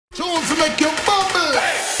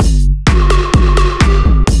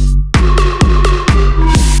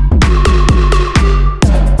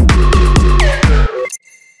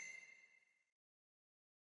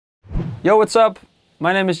Yo, what's up?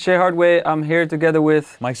 My name is Jay Hardway. I'm here together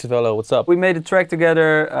with Mike Cervello. What's up? We made a track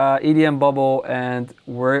together, EDM Bubble, and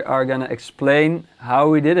we are gonna explain how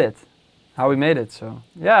we did it, how we made it. So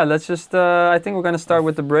yeah, let's just. I think we're gonna start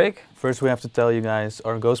with the break. First, we have to tell you guys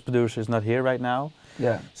our ghost producer is not here right now.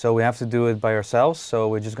 Yeah. So we have to do it by ourselves. So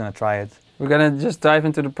we're just gonna try it. We're gonna just dive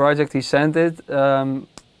into the project. He sent it.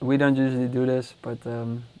 We don't usually do this, but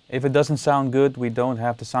if it doesn't sound good, we don't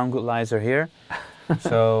have the sound goodlizer here.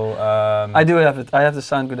 So I do have it. I have the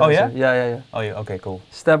sound goodizer. Oh yeah? Yeah. Oh yeah. Okay, cool.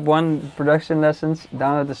 Step 1, production lessons.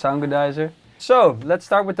 Download the sound goodizer. So let's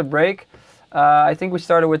start with the break. I think we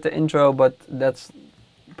started with the intro, but that's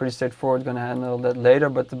pretty straightforward. Gonna handle that later.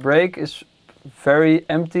 But the break is very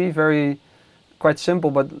empty, quite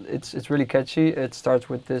simple, but it's really catchy. It starts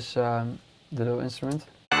with this little instrument.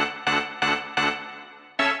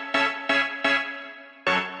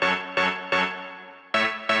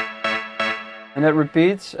 And it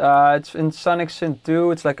repeats. It's in Sonic Synth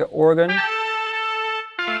 2. It's like an organ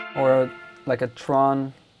or like a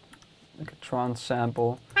Tron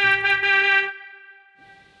sample.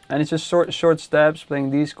 And it's just short steps playing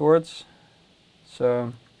these chords.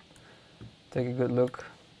 So take a good look.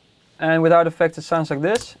 And without effects, it sounds like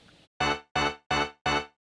this.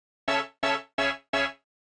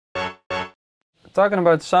 Talking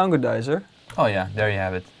about sound goodizer. Oh yeah, there you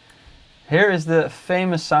have it. Here is the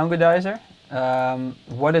famous sound goodizer.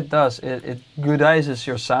 What it does, it goodizes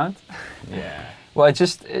your sound. Yeah. Well,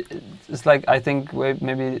 it's like, I think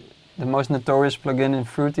maybe the most notorious plugin in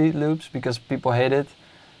Fruity Loops because people hate it.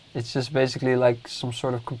 It's just basically like some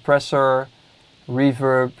sort of compressor,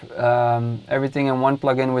 reverb, everything in one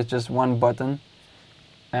plugin with just one button.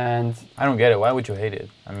 And I don't get it. Why would you hate it?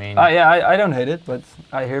 I mean. Yeah, I don't hate it, but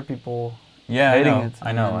I hear people hating it.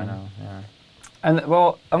 I know. Yeah. And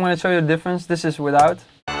well, I'm going to show you the difference. This is without.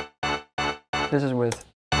 This is with.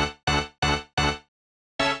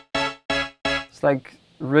 It's like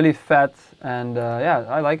really fat and yeah,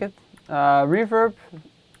 I like it. Reverb.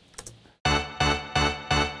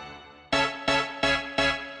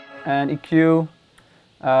 And EQ.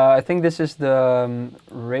 I think this is the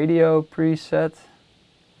radio preset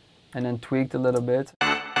and then tweaked a little bit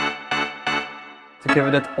to give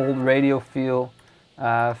it that old radio feel.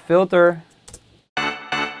 Filter.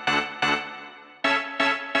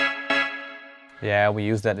 Yeah, we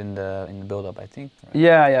use that in the build-up, I think. Right?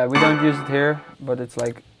 Yeah, we don't use it here, but it's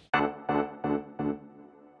like.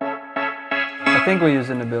 I think we use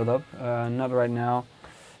it in the build-up, not right now.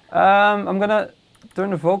 I'm gonna turn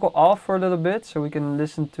the vocal off for a little bit so we can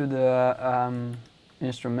listen to the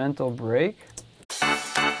instrumental break.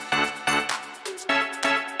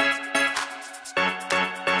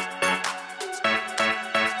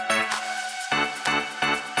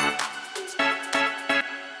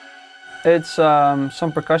 It's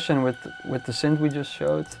some percussion with the synth we just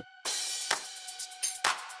showed.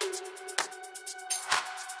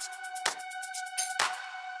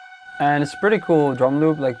 And it's pretty cool drum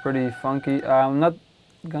loop, like pretty funky. I'm not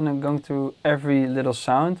gonna go through every little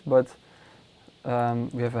sound, but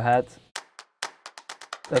we have a hat.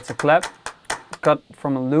 That's a clap, cut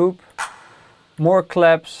from a loop. More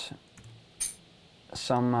claps,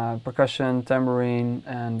 some percussion, tambourine,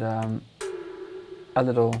 and a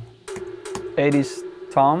little 80s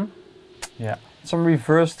tom. Yeah. Some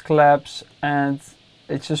reversed claps, and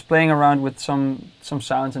it's just playing around with some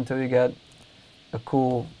sounds until you get a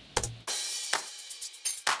cool.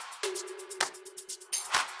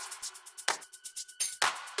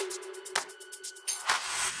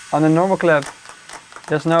 On the normal clap,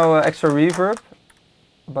 there's no extra reverb,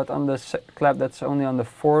 but on the clap that's only on the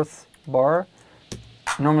 4th bar,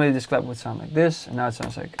 normally this clap would sound like this, and now it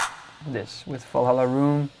sounds like this with Valhalla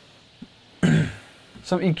Room.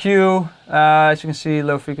 Some EQ, as you can see,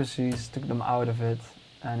 low frequencies, took them out of it,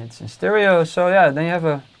 and it's in stereo. So yeah, then you have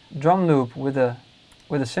a drum loop with a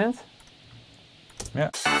synth. Yeah.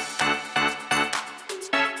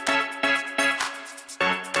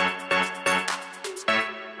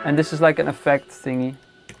 And this is like an effect thingy.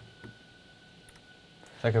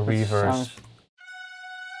 It's like a reverse.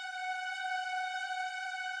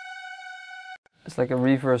 It's like a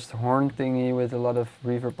reversed horn thingy with a lot of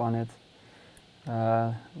reverb on it.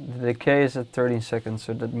 The decay is at 13 seconds,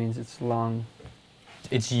 so that means it's long.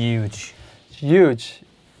 It's huge. It's huge.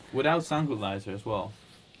 Without sound goodlizer as well.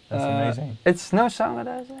 That's amazing. It's no sound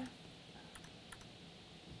goodlizer?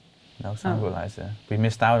 No sound goodlizer. We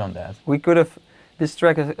missed out on that. We could have, this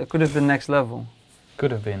track could have been next level.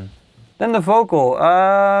 Could have been. Then the vocal.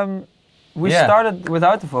 We started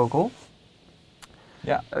without the vocal.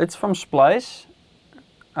 Yeah. It's from Splice.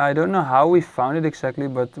 I don't know how we found it exactly,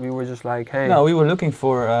 but we were just like, hey. No, we were looking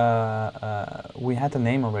for. We had the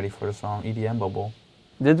name already for the song EDM Bubble.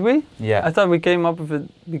 Did we? Yeah. I thought we came up with it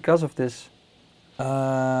because of this.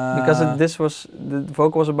 Because this was the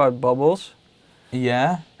vocal was about bubbles.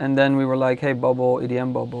 Yeah. And then we were like, hey, bubble,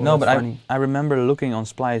 EDM Bubble. No, that's but funny. I remember looking on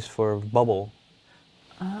Splice for Bubble.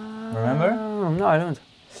 Remember? No, I don't.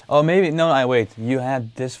 Oh, maybe no. I wait. You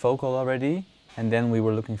had this vocal already, and then we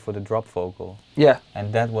were looking for the drop vocal. Yeah.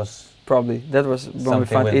 And that was probably that was when we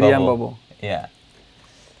found with EDM Bubble. Yeah.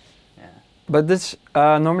 But this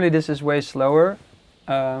normally this is way slower.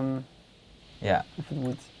 Yeah. If it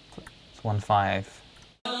would. It's 1/5.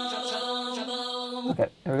 Okay,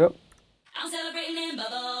 here we go. I'm celebrating in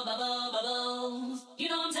bubbles. You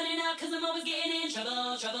know I'm turning out 'cause I'm always getting in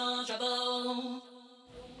trouble.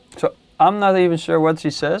 So I'm not even sure what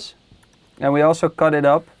she says, and we also cut it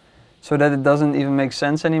up so that it doesn't even make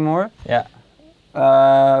sense anymore. Yeah.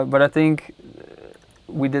 But I think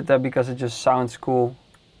we did that because it just sounds cool,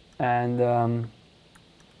 and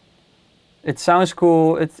it sounds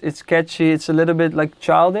cool. It's catchy. It's a little bit like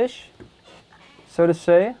childish, so to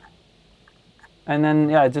say. And then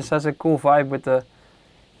yeah, it just has a cool vibe with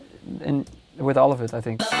all of it, I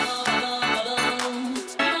think.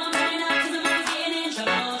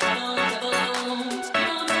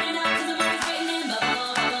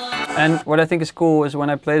 And what I think is cool is when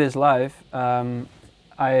I play this live,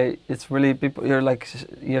 it's really people. You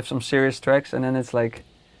have some serious tracks, and then it's like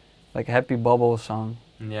a happy bubble song.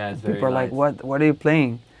 Yeah, it's and people are like, "What are you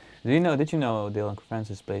playing?" Did you know Dylan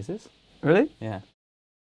Francis plays this? Really? Yeah.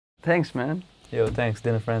 Thanks, man. Yo, thanks,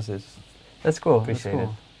 Dylan Francis. That's cool. Appreciate it.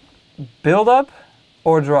 Build up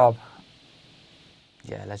or drop?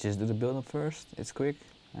 Yeah, let's just do the build up first. It's quick.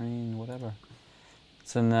 I mean, whatever.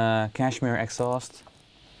 It's an Cashmere exhaust.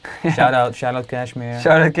 Shout out Cashmere.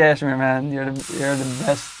 Shout out Cashmere, man. You're the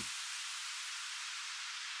best.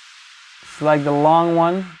 It's like the long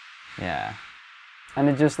one. Yeah. And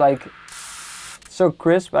it just like so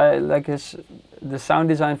crisp. I like the sound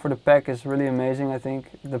design for the pack is really amazing. I think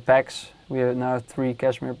the packs, we have now 3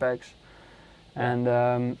 Cashmere packs, and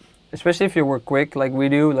especially if you work quick like we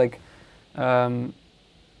do, like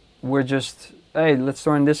we're just, hey, let's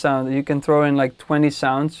throw in this sound. You can throw in like 20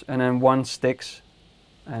 sounds and then one sticks,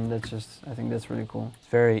 and that's just, I think that's really cool. It's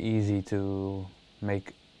very easy to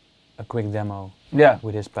make a quick demo. Yeah.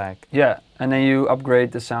 With his pack. Yeah, and then you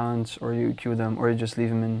upgrade the sounds, or you EQ them, or you just leave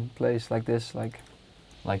them in place like this, like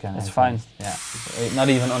an it's fine. Yeah. Not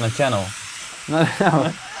even on a channel. No.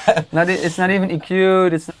 It's not even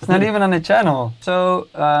EQ'd, it's not even on a channel. So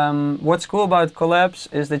what's cool about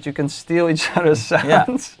collabs is that you can steal each other's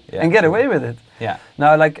sounds and get away with it. Yeah.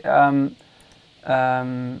 Now, like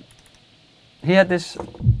he had this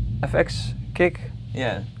FX kick.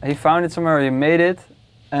 Yeah. He found it somewhere, he made it,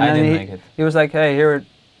 and I then didn't make it. He was like, hey, here,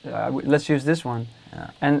 let's use this one.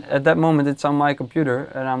 Yeah. And at that moment it's on my computer,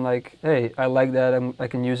 and I'm like, hey, I like that, I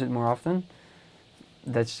can use it more often.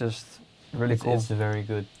 That's just really cool. It's a very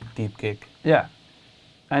good deep kick. Yeah,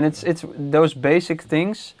 and it's those basic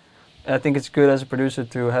things. I think it's good as a producer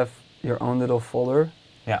to have your own little folder.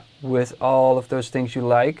 Yeah. With all of those things you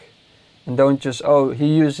like, and don't just, oh, he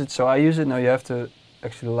used it so I use it. No, you have to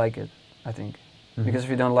actually like it, I think. Mm-hmm. Because if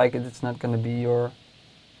you don't like it, it's not going to be your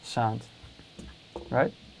sound,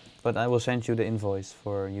 right? But I will send you the invoice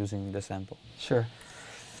for using the sample. Sure.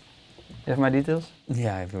 You have my details?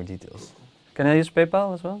 Yeah, I have your details. Can I use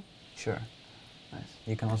PayPal as well? Sure. Nice.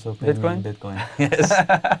 You can also pay Bitcoin? me in Bitcoin. Yes.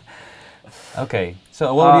 Okay,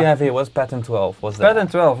 so what do you have here? What's pattern 12? What's that? Pattern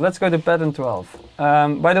 12. Let's go to pattern 12.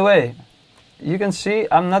 By the way, you can see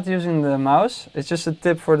I'm not using the mouse. It's just a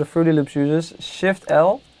tip for the Fruity Loops users. Shift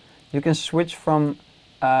L. You can switch from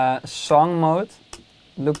song mode.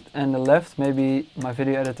 Look on the left. Maybe my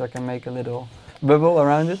video editor can make a little bubble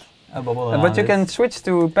around it. A bubble around but you can switch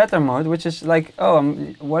to pattern mode, which is like, oh,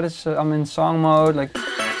 I'm in song mode. Like,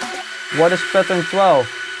 what is pattern 12?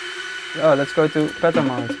 Oh, let's go to pattern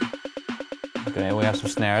mode. Okay, we have some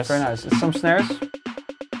snares. Very nice. It's some snares.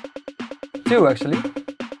 2 actually.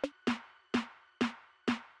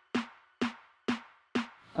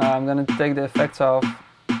 I'm gonna take the effects off.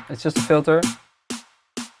 It's just a filter.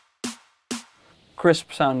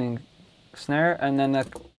 Crisp sounding snare, and then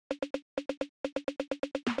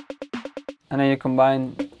you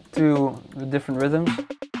combine 2 with different rhythms.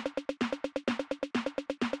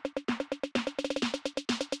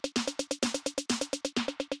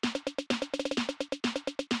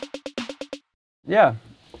 Yeah.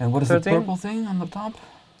 And what is 13? the purple thing on the top?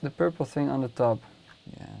 The purple thing on the top.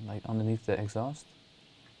 Yeah, like underneath the exhaust.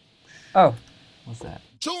 Oh. What's that?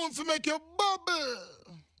 Tune to make you bubble.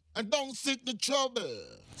 and don't seek the trouble.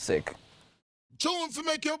 Sick. Tunes to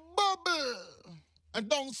make you bubble, and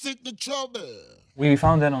don't seek the trouble. We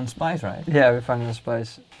found that on Spice, right? Yeah, we found it in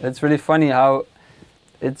Spice. It's really funny how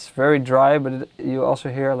it's very dry, but you also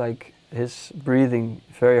hear like his breathing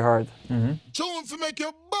very hard. Mm-hmm. Tunes to make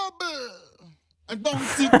you bubble, and don't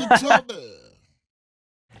seek the trouble.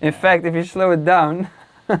 In fact, if you slow it down,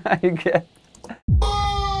 you get.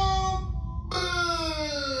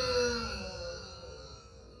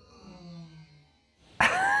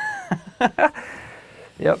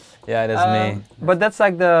 Yep. Yeah, that's me. But that's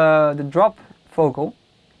like the drop vocal,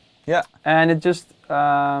 Yeah. and it just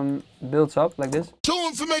builds up like this.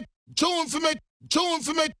 Tunes to make, tunes to make, tunes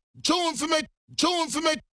to make, tunes to make, tunes to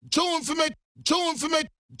make, tunes to make, tunes to make,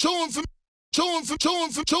 tunes to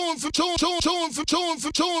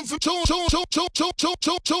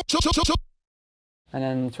And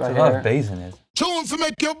then it's right There's a lot here. of bass in it. tunes to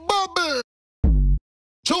make you bubble,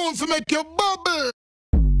 tunes to make you bubble.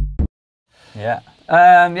 Yeah.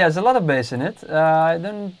 Yeah, there's a lot of bass in it. I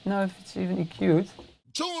don't know if it's even EQ'd.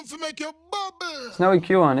 Tunes to make you bubble, There's no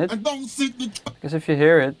EQ on it, and don't seek the because if you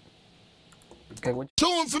hear it, okay,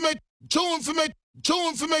 tunes to make, tunes to make,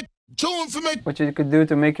 tunes to make, tunes to make. what you could do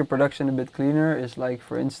to make your production a bit cleaner is like,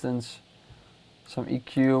 for instance, some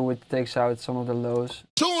EQ which takes out some of the lows.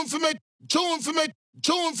 Tunes to make, tunes to make,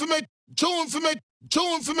 tunes to make, tunes to make,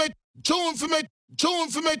 tunes to make, tunes to make,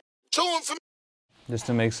 tunes to make, tunes to make. Just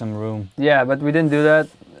to make some room. Yeah, but we didn't do that.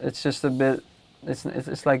 It's just a bit.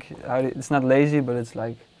 It's like it's not lazy, but it's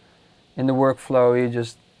like in the workflow you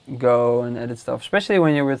just go and edit stuff. Especially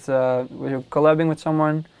when you're when you're collabing with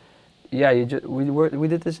someone. Yeah, we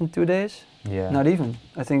did this in 2 days. Yeah. Not even.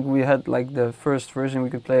 I think we had like the first version we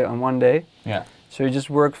could play on 1 day. Yeah. So you just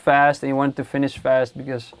work fast and you want to finish fast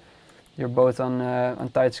because you're both on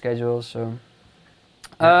tight schedules. So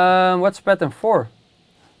what's pattern 4?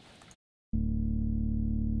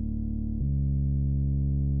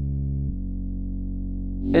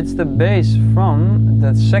 It's the bass from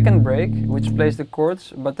the second break, which plays the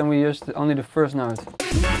chords, but then we used only the first note.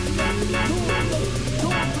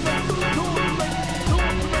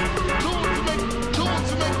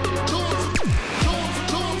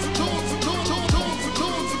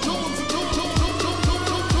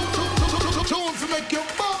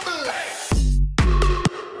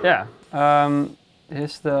 Yeah,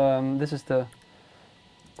 this is the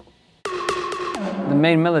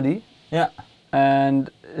main melody. Yeah. And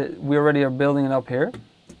we already are building it up here.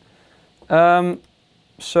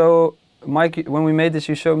 So Mike, when we made this,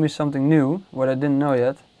 you showed me something new, what I didn't know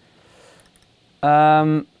yet.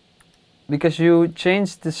 Because you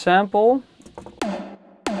changed the sample,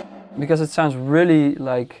 because it sounds really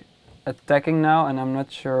like attacking now, and I'm not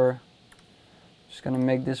sure. Just gonna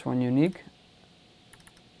make this one unique.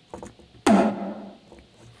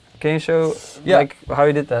 Can you show like how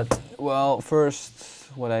you did that? Well, first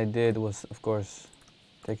what I did was, of course,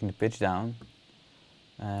 taking the pitch down,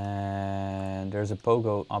 and there's a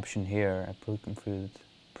pogo option here, a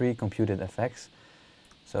pre-computed effects.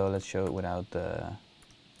 So let's show it without the.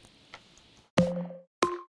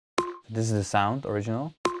 This is the sound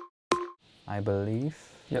original, I believe.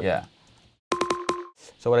 Yep. Yeah.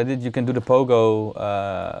 So what I did, you can do the pogo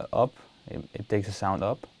up. It takes the sound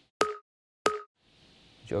up.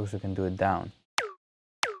 But you also can do it down,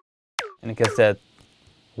 and it gets that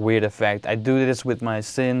weird effect. I do this with my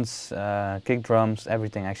synths, kick drums,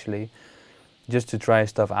 everything actually, just to try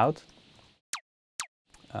stuff out.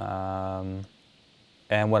 And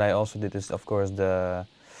what I also did is, of course, the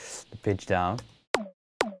pitch down.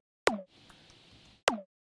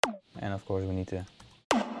 And of course we need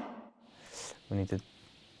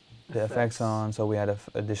the effects on, so we had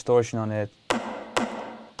a distortion on it.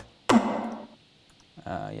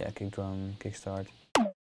 Yeah, kick drum, kickstart.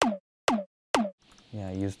 Yeah,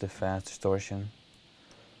 I used the fast distortion.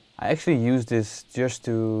 I actually used this just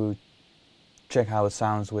to check how it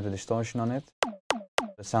sounds with a distortion on it.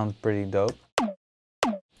 It sounds pretty dope.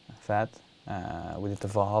 Fat. We did the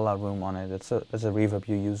Valhalla room on it. That's a reverb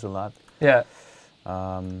you use a lot. Yeah.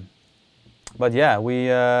 But yeah,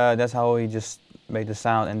 that's how we just made the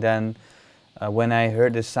sound. And then when I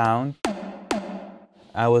heard the sound,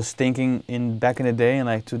 I was thinking back in the day, in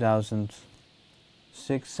like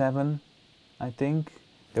 2006, 7, I think.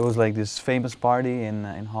 There was like this famous party in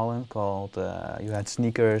Holland called, you had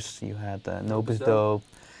Sneakers, you had Nopus Dope.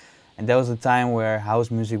 And that was a time where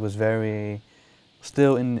house music was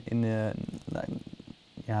still in the, like,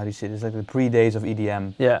 yeah, how do you say it? It's like the pre-days of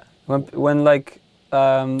EDM. Yeah, when like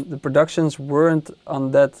the productions weren't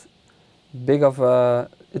on that big of a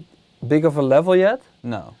level yet.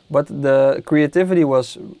 No. But the creativity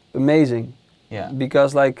was amazing. Yeah.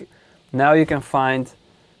 Because like now you can find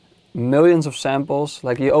millions of samples.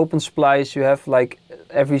 Like you open Splice, you have like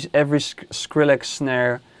every Skrillex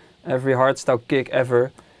snare, every hardstyle kick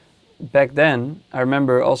ever. Back then, I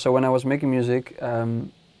remember also when I was making music,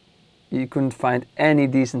 you couldn't find any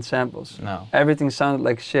decent samples. No. Everything sounded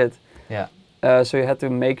like shit. Yeah. So you had to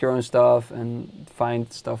make your own stuff and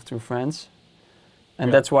find stuff through friends. And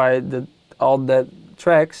Yeah. that's why all that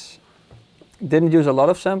tracks didn't use a lot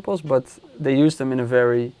of samples, but they used them in a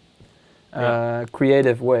very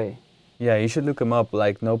creative way. Yeah, you should look them up.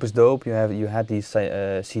 Like Nope is Dope. You had these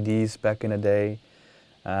CDs back in the day,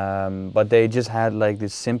 but they just had like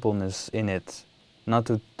this simpleness in it. Not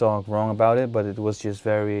to talk wrong about it, but it was just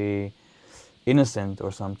very innocent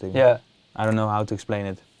or something. Yeah. I don't know how to explain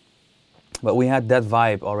it. But we had that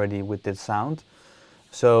vibe already with that sound.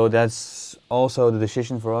 So that's also the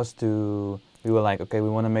decision for us to, we were like, okay, we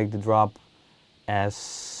want to make the drop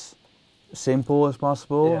as simple as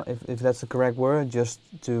possible, if that's the correct word, just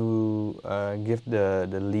to give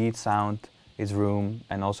the lead sound its room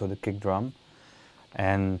and also the kick drum.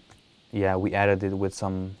 And yeah, we added it with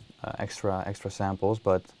some extra samples,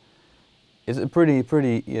 but it's a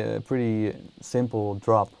pretty simple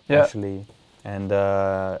drop actually. And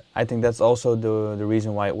I think that's also the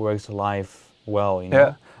reason why it works live well, you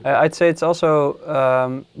know? Yeah, I'd say it's also,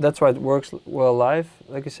 that's why it works well live,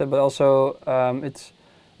 like you said, but also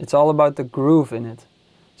it's all about the groove in it.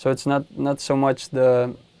 So it's not so much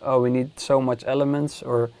we need so much elements,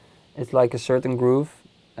 or it's like a certain groove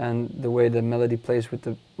and the way the melody plays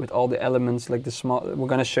with all the elements, like the small, we're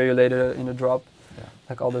gonna show you later in the drop,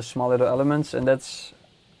 like all the small little elements, and that's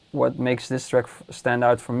what makes this track stand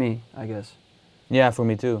out for me, I guess. Yeah, for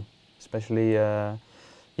me too, especially for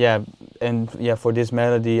this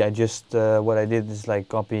melody I just what I did is like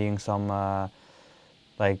copying some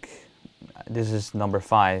like this is number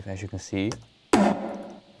 5, as you can see.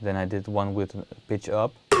 Then I did one with pitch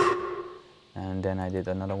up, and then I did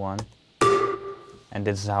another one, and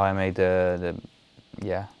this is how I made the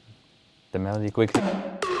melody quickly.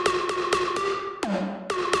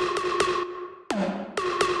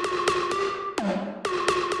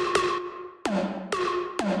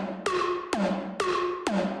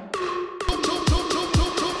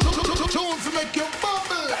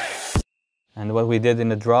 And what we did in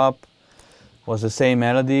the drop was the same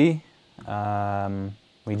melody.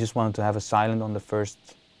 We just wanted to have a silent on the first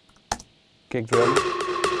kick drum.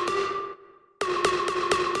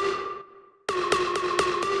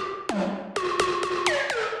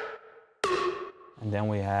 And then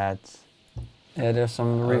we had there's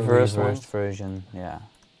some a reversed version, yeah.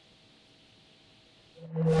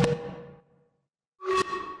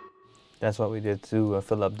 That's what we did to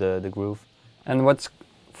fill up the groove. And what's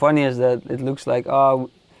funny is that it looks like,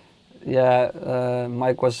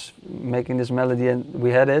 Mike was making this melody and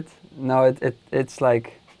we had it. No, it's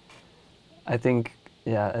like, I think,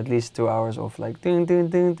 at least 2 hours of like ding ding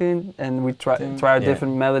ding ding, and we try out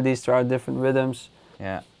different melodies, try out different rhythms.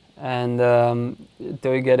 Yeah. And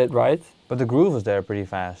till you get it right. But the groove was there pretty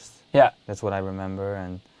fast. Yeah. That's what I remember,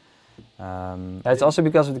 and it's also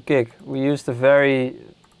because of the kick. We used a very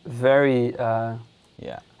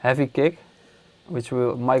heavy kick, which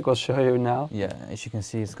Mike will show you now. Yeah, as you can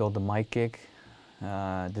see, it's called the Mike kick.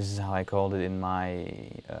 This is how I called it in my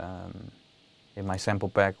sample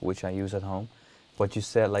pack, which I use at home. What you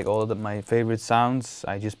said, like all of my favorite sounds,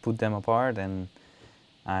 I just put them apart and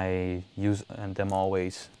I use them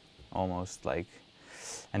always, almost like.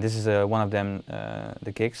 And this is one of them,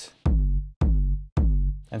 the kicks.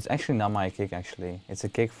 And it's actually not my kick, actually. It's a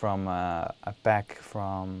kick from a pack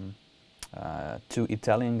from 2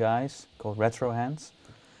 Italian guys called Retro Hands,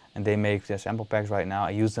 and they make their sample packs right now.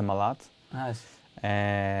 I use them a lot. Nice.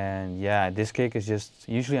 And yeah, this kick is just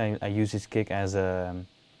usually I use this kick as a.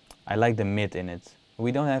 I like the mid in it.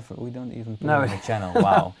 We don't even put it on the channel.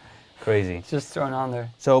 Wow, crazy. It's just thrown on there.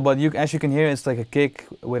 So, but as you can hear, it's like a kick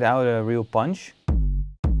without a real punch.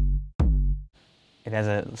 It has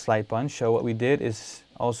a slight punch. So what we did is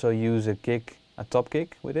also use a top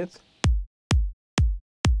kick with it.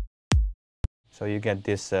 So you get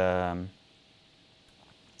this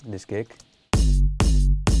this kick,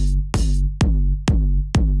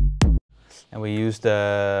 and we used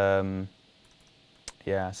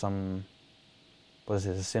some, what is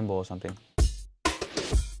this, a cymbal or something?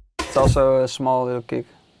 It's also a small little kick.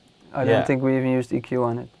 I don't think we even used EQ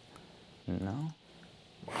on it. No.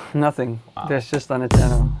 Nothing. Wow. There's just on the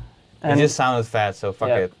channel. And it just sounded fat, so fuck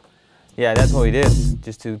it. Yeah, that's what we did,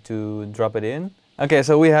 just to drop it in. Okay,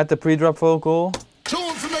 so we had the pre-drop vocal.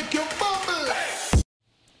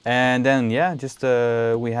 And then, just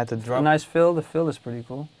we had the drum. A nice fill. The fill is pretty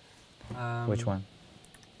cool. Which one?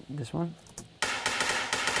 This one.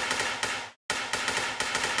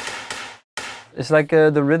 It's like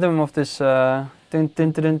the rhythm of this. Yeah.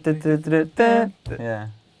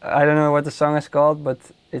 I don't know what the song is called, but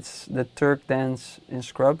it's the Turk dance in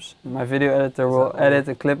Scrubs. My video editor will edit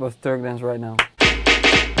a clip of Turk dance right now.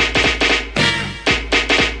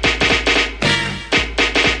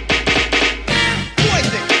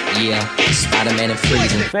 Yeah, Spider-Man and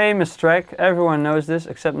freezing. Famous track. Everyone knows this,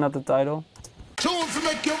 except not the title.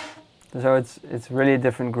 So it's really a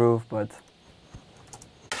different groove, but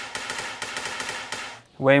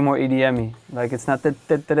way more EDM-y. Like it's not.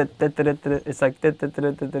 It's like.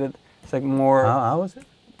 It's like more. How was it?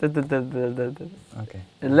 Okay.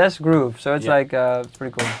 Less groove, so it's like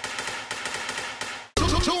pretty cool.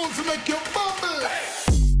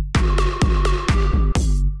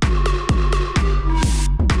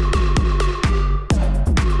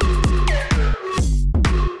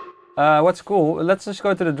 What's cool? Let's just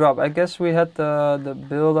go to the drop. I guess we had the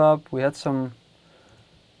build up. We had some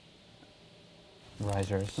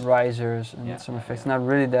risers and some effects. Not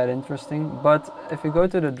really that interesting. But if you go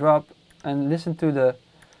to the drop and listen to the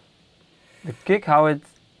kick, how it,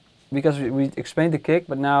 because we explained the kick,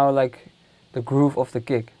 but now like the groove of the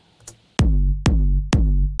kick.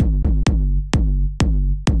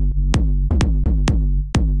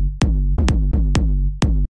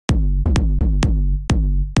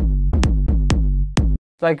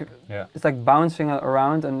 It's like bouncing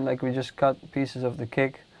around, and like we just cut pieces of the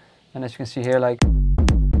kick, and as you can see here, like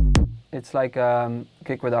it's like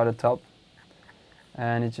kick without a top,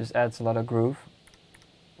 and it just adds a lot of groove.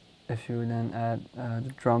 If you then add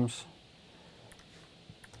the drums.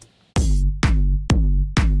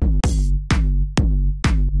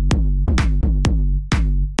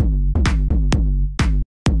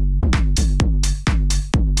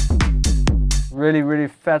 Really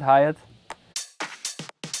fat hi-hat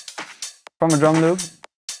from a drum loop.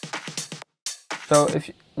 So if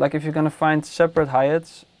you're gonna find separate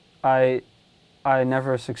hi-hats, I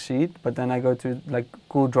never succeed, but then I go to like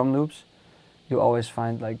cool drum loops, you always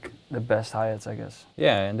find like the best hi-hats, I guess.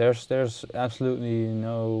 Yeah, and there's absolutely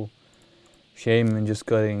no shame in just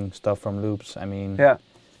cutting stuff from loops. I mean, yeah,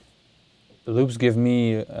 the loops give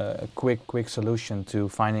me a quick solution to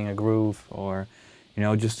finding a groove, or you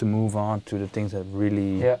know, just to move on to the things that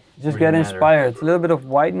really just really get matter. inspired. A little bit of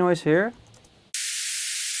white noise here.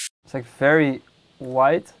 It's like very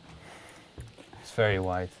white. It's very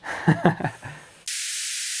white.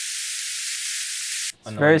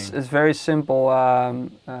 It's very simple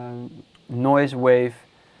noise wave,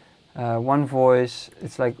 one voice.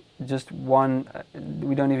 It's like just one.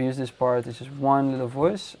 We don't even use this part. It's just one little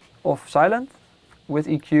voice off silent with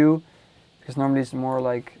EQ, because normally it's more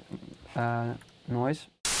like noise.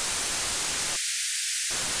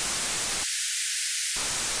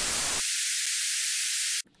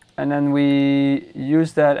 And then we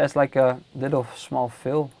use that as like a little small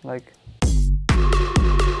fill, like.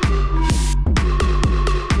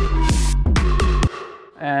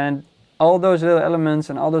 And all those little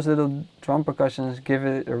elements and all those little drum percussions give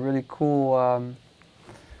it a really cool,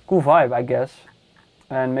 cool vibe, I guess,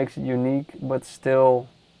 and makes it unique, but still,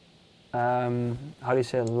 how do you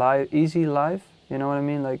say it? Live, easy live. You know what I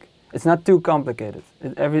mean? Like it's not too complicated.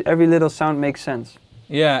 Every little sound makes sense.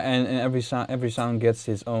 Yeah, and every sound gets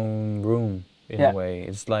its own room in a way.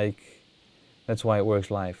 It's like that's why it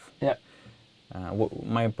works live. Yeah.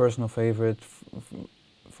 My personal favorite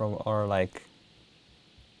from our like.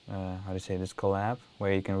 How do you say this collab,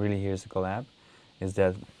 where you can really hear the collab, is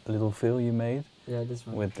that little fill you made. Yeah, this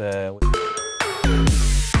one. With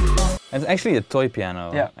it's actually a toy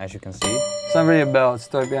piano, as you can see. It's not really a bell, it's a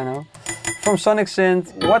toy piano. From Sonic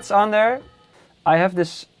Synth, what's on there? I have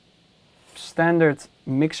this standard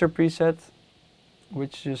mixer preset,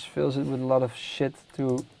 which just fills it with a lot of shit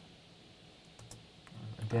to...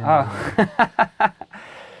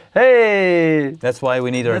 Hey! That's why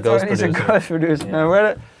we need our ghost producer. He's a ghost producer,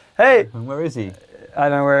 man. Hey! Where is he? I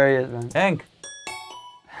don't know where he is, man. Hank!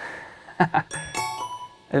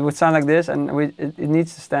 It would sound like this, and it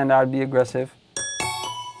needs to stand out, be aggressive.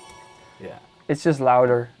 Yeah. It's just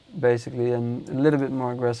louder, basically, and a little bit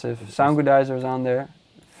more aggressive. Sound goodizers on there.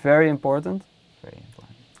 Very important. Very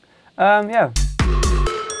important. Yeah.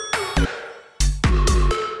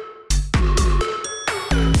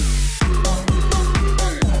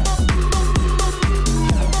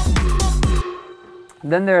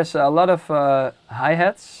 Then there's a lot of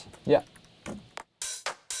hi-hats. Yeah.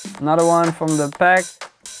 Another one from the pack.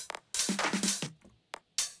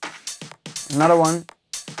 Another one.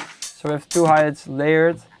 So we have two hi-hats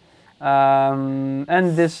layered.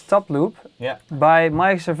 And this top loop Yeah. by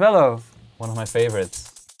Mike Cervello. One of my favorites.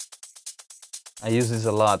 I use this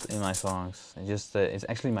a lot in my songs. It's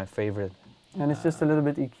actually my favorite And it's just a little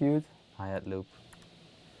bit EQ'd, hi-hat loop.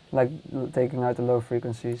 like taking out the low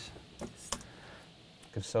frequencies.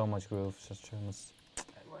 Gives so much groove, such much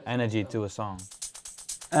energy to a song.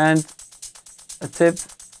 And a tip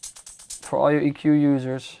for all your EQ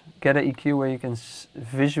users, get an EQ where you can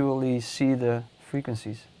visually see the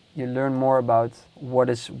frequencies. You learn more about what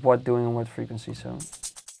is what doing on what frequency. So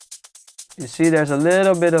you see there's a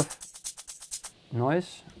little bit of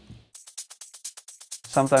noise.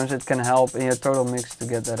 Sometimes it can help in your total mix to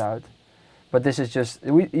get that out. But this is just,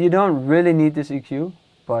 you don't really need this EQ,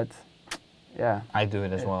 but yeah. I do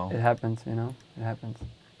it as well. It happened, you know, it happened.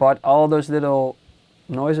 But all those little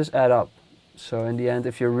noises add up. So in the end,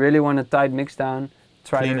 if you really want a tight mix down,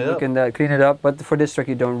 Clean it you up. can clean it up. But for this track,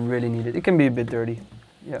 you don't really need it. It can be a bit dirty.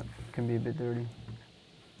 Yeah, it can be a bit dirty.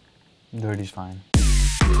 Dirty's fine.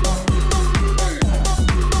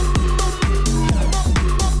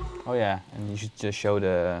 Oh yeah, and you should just show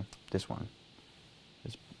this one,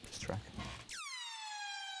 this track.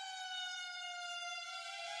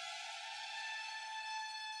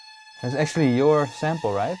 That's actually your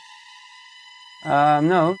sample, right?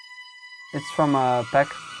 No, it's from a pack.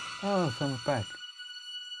 Oh, from a pack.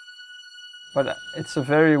 But it's a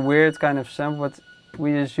very weird kind of sample, but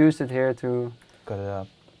we just used it here to... Cut it up.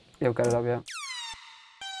 Yeah, cut it up, yeah.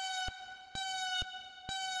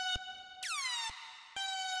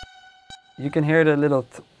 You can hear the little,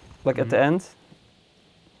 like at the end.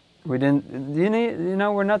 We didn't, you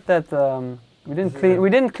know, we're not that, we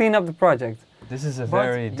didn't clean up the project. This is a But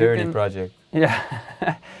very you dirty can- project. Yeah,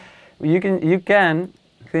 you can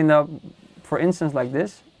clean up, for instance, like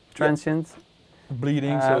this, transient.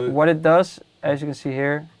 Bleeding, What it does, as you can see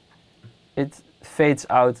here, it fades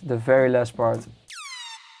out the very last part.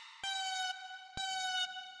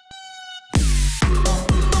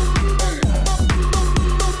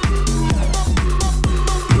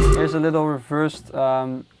 Here's a little reversed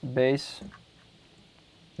bass.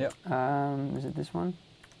 Yeah. Is it this one?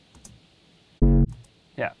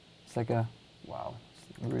 Yeah, it's like a, wow,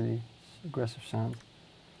 it's a really aggressive sound.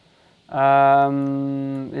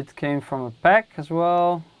 It came from a pack as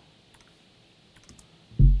well.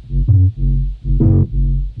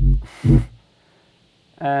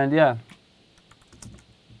 And yeah,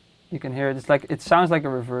 you can hear it. It's like, it sounds like a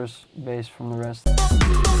reverse bass from the rest.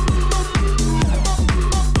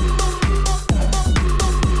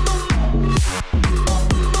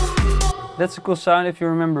 That's a cool sound if you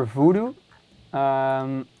remember Voodoo.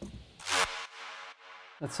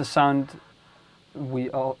 That's a sound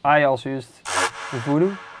I also used with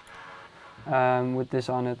Voodoo, with this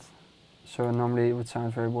on it. So normally it would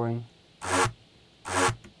sound very boring.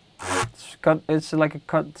 It's like a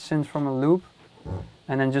cut synth from a loop,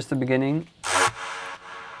 and then just the beginning.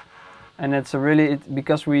 And it's a really,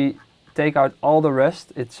 because we take out all the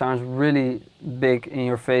rest, it sounds really big in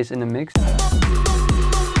your face in the mix.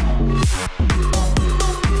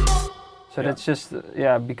 So that's just,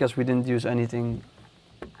 yeah, because we didn't use anything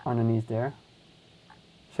underneath there.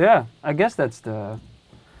 So yeah, I guess that's the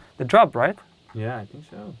drop, right? Yeah, I think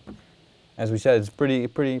so. As we said, it's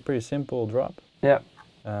pretty simple drop. Yeah.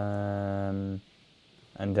 And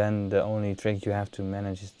then the only trick you have to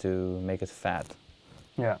manage is to make it fat.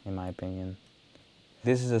 Yeah. In my opinion.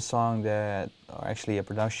 This is a song that, or actually a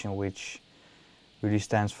production which really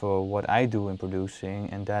stands for what I do in producing,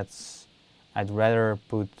 and that's, I'd rather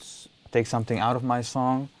take something out of my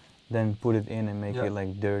song than put it in and make it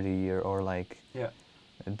like dirty or like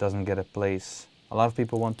it doesn't get a place. A lot of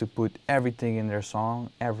people want to put everything in their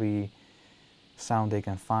song, every sound they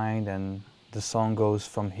can find, and the song goes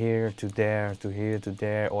from here to there to here to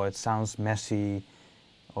there, or it sounds messy,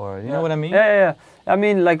 or you know what I mean? Yeah. I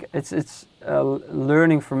mean, like it's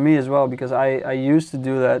learning for me as well, because I used to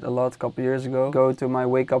do that a lot a couple years ago. Go to my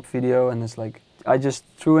wake up video and it's like I just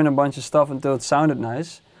threw in a bunch of stuff until it sounded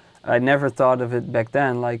nice. I never thought of it back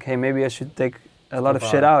then, like, hey, maybe I should take a lot of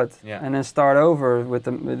shit out and then start over with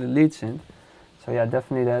the lead synth. So yeah,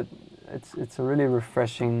 definitely that it's a really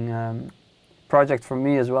refreshing project for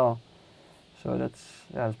me as well. So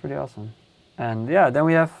that's pretty awesome. And yeah, then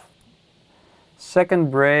we have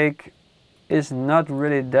second break is not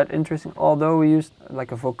really that interesting, although we used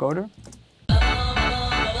like a vocoder.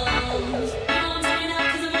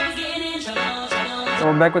 So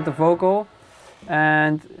we're back with the vocal,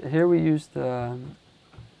 and here we used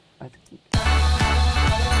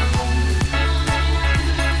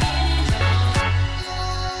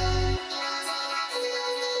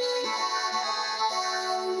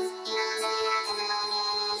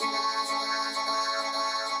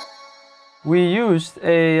We used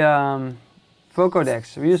a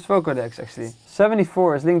vocodex. We used vocodex actually.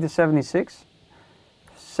 74 is linked to 76.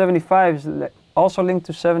 75 is also linked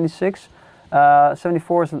to 76.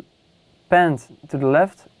 74 is panned to the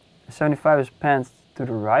left. 75 is panned to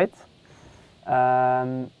the right.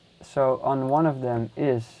 So on one of them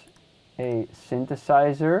is a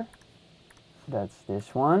synthesizer. That's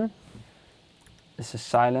this one. It's a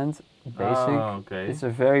silent, basic. Oh, okay. It's a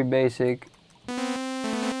very basic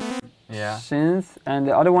Yeah. synth. And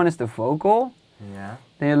the other one is the vocal. Yeah.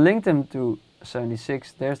 Then you link them to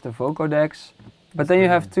 76. There's the vocodex. But then you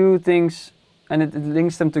have two things, and it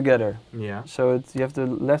links them together. Yeah. So you have the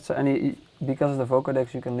left side, and because of the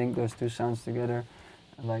vocodex, you can link those two sounds together.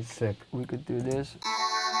 Like Sick. we could do this.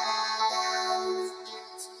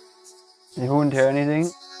 You wouldn't hear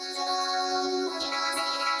anything.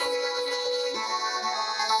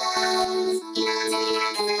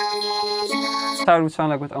 That's how it would sound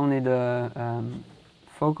like with only the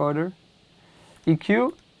vocoder.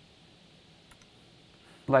 EQ,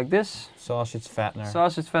 like this. Sausage fattener.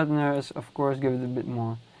 Sausage fattener is, of course, give it a bit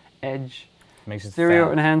more edge. Makes it Stereo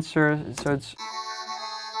fat. enhancer,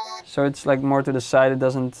 so it's like more to the side. It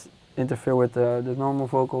doesn't interfere with the normal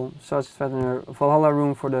vocal. Sausage fattener, Valhalla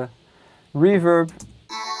room for the reverb.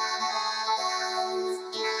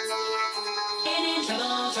 Getting in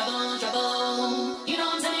trouble, trouble, trouble. You know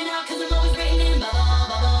I'm turning out 'cause I'm always breaking in bubble,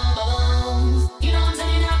 bubble, bubbles. You know I'm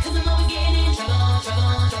turning out 'cause I'm always getting in trouble,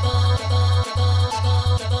 trouble, trouble, trouble, trouble, trouble,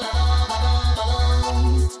 trouble, bubble,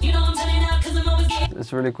 bubbles. You know I'm turning out 'cause I'm always getting.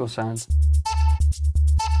 It's a really cool sound.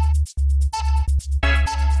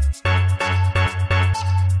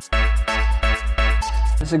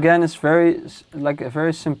 This again is very like a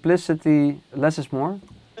very simplicity. Less is more.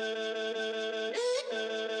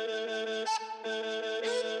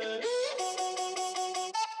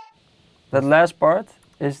 That last part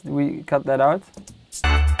is we cut that out.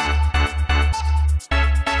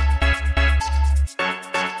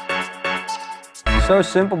 So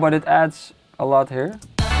simple, but it adds a lot here.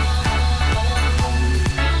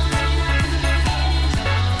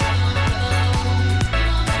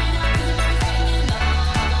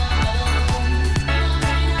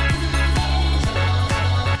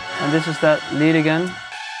 And this is that lead again.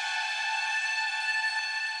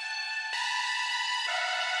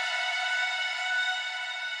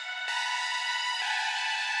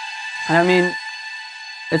 And I mean,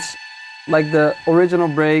 it's like the original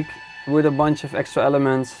break with a bunch of extra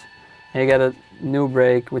elements. And you get a new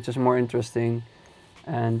break, which is more interesting.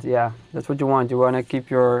 And yeah, that's what you want. You want to keep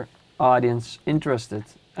your audience interested.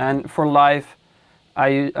 And for live, I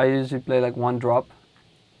usually play like one drop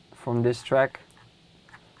from this track.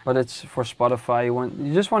 But it's for Spotify.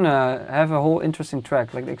 You just want to have a whole interesting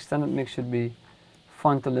track. Like the extended mix should be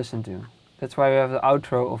fun to listen to. That's why we have the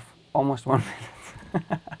outro of almost 1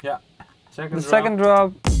 minute. Yeah. The second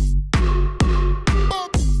drop.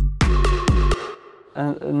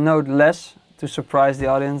 A note less to surprise the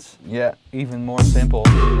audience. Yeah, even more simple.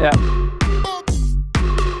 Yeah.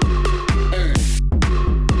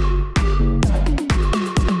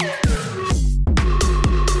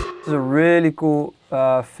 This is a really cool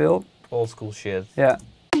fill. Old school shit. Yeah.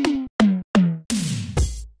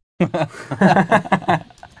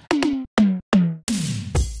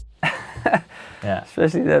 Yeah.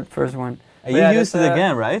 Especially that first one. You Yeah, used it that's,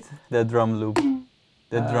 again, right? The drum loop.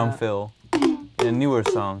 The drum fill. In a newer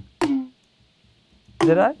song.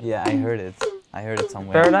 Did I? Yeah, I heard it. I heard it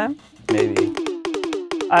somewhere. Paradigm? Maybe.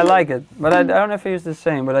 I like it, but I don't know if I use the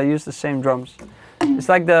same, but I use the same drums. It's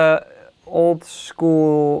like the old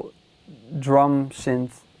school drum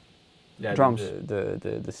synth. Yeah, drums.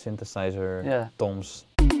 The synthesizer Yeah. toms.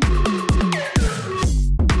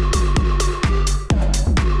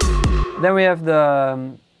 Then we have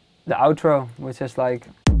the outro, which is like.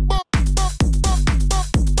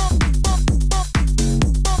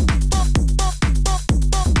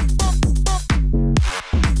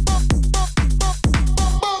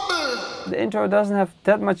 The intro doesn't have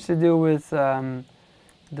that much to do with the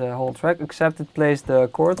whole track, except it plays the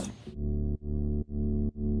chords.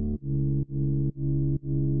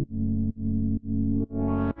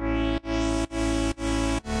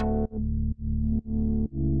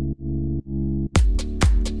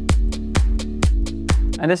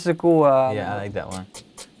 And this is a cool. Yeah, I like that one.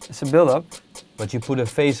 It's a build-up. But you put a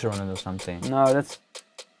phaser on it or something. No, that's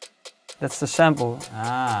the sample.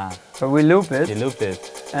 Ah. But we loop it. You looped it.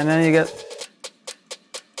 And then you get.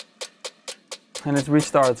 And it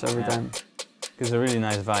restarts every time. Gives a really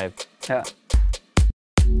nice vibe. Yeah.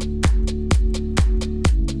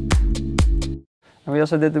 And we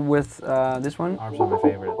also did it with this one. Arms are my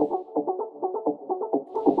favorite.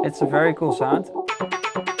 It's a very cool sound.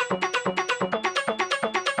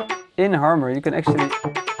 In Harmony, you can actually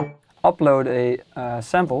upload a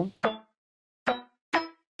sample.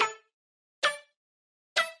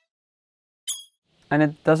 And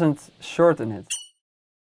it doesn't shorten it.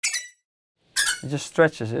 It just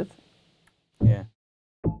stretches it. Yeah.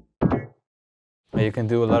 And you can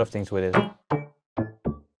do a lot of things with it.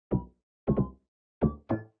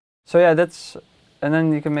 So yeah, that's, and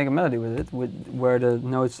then you can make a melody with it, where the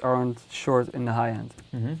notes aren't short in the high end.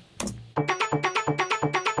 Mm-hmm.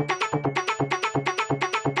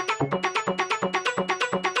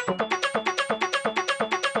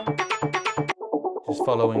 Just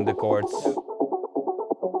following the chords.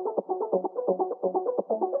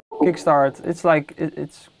 Kickstart, it's like,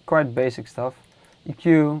 it's quite basic stuff.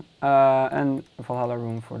 EQ and Valhalla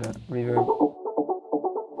room for the reverb.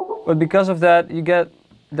 But because of that, you get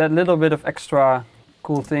that little bit of extra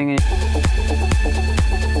cool thing.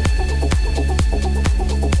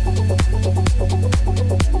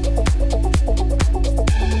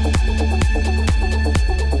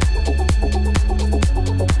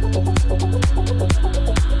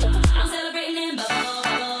 I'm celebrating in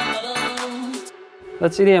bubble.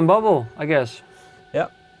 That's EDM Bubble, I guess. Yeah.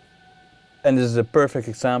 And this is a perfect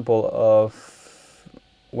example of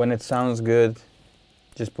when it sounds good,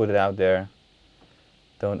 just put it out there.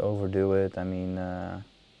 Don't overdo it. I mean,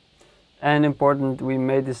 And important, we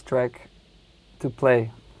made this track to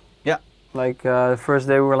play. Yeah. Like the first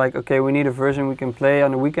day we were like, okay, we need a version we can play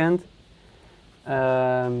on the weekend.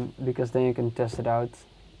 Because then you can test it out.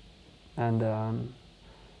 And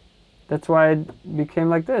that's why it became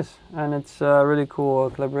like this. And it's a really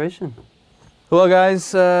cool collaboration. well,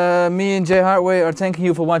 guys, me and Jay Hardway are thanking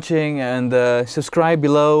you for watching, and subscribe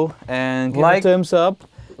below and give Like- a thumbs up.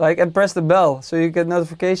 Like, and press the bell so you get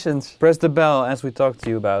notifications. Press the bell as we talked to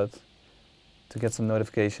you about to get some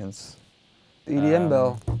notifications. The EDM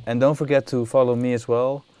bell. And don't forget to follow me as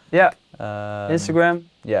well. Yeah, Instagram. Instagram.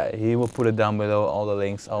 Yeah, he will put it down below, all the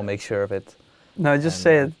links. I'll make sure of it. No, just And,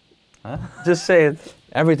 say it. Huh? Just say it.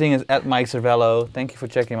 Everything is at Mike Cervello. Thank you for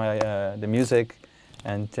checking my the music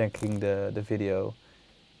and checking the video.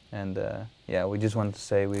 And yeah, we just wanted to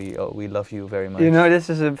say we love you very much. You know, this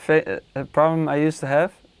is a problem I used to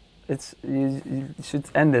have. It's you should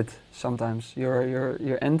end it sometimes.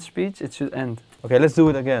 Your end speech, it should end. Okay, let's do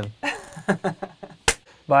it again.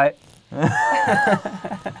 Bye.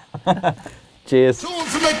 Cheers. Tune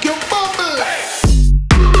to make you